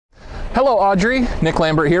Hello Audrey, Nick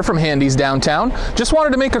Lambert here from Handy's Downtown. Just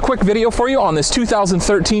wanted to make a quick video for you on this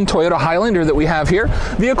 2013 Toyota Highlander that we have here.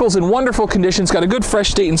 Vehicle's in wonderful condition, it's got a good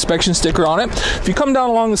fresh state inspection sticker on it. If you come down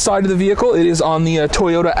along the side of the vehicle, it is on the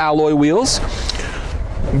Toyota alloy wheels.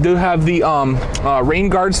 We do have the rain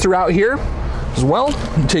guards throughout here as well.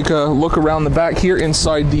 Take a look around the back here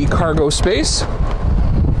inside the cargo space.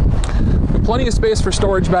 Plenty of space for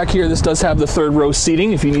storage back here. This does have the third row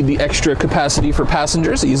seating if you need the extra capacity for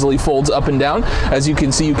passengers. It easily folds up and down. As you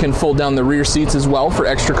can see, you can fold down the rear seats as well for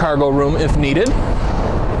extra cargo room if needed.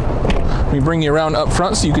 We bring you around up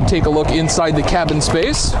front so you can take a look inside the cabin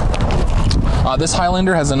space. This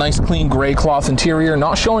Highlander has a nice clean gray cloth interior,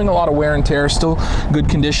 not showing a lot of wear and tear, still good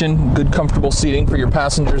condition, good comfortable seating for your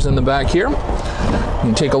passengers in the back here. You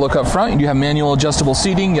can take a look up front. You do have manual adjustable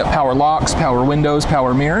seating, you got power locks, power windows,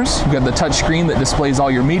 power mirrors. You've got the touch screen that displays all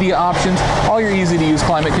your media options, all your easy to use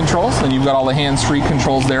climate controls, then you've got all the hands-free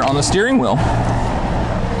controls there on the steering wheel.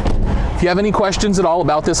 If you have any questions at all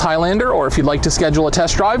about this Highlander, or if you'd like to schedule a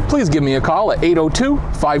test drive, please give me a call at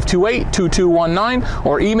 802-528-2219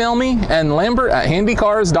 or email me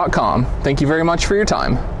nlambert@handycars.com. Thank you very much for your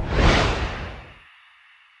time.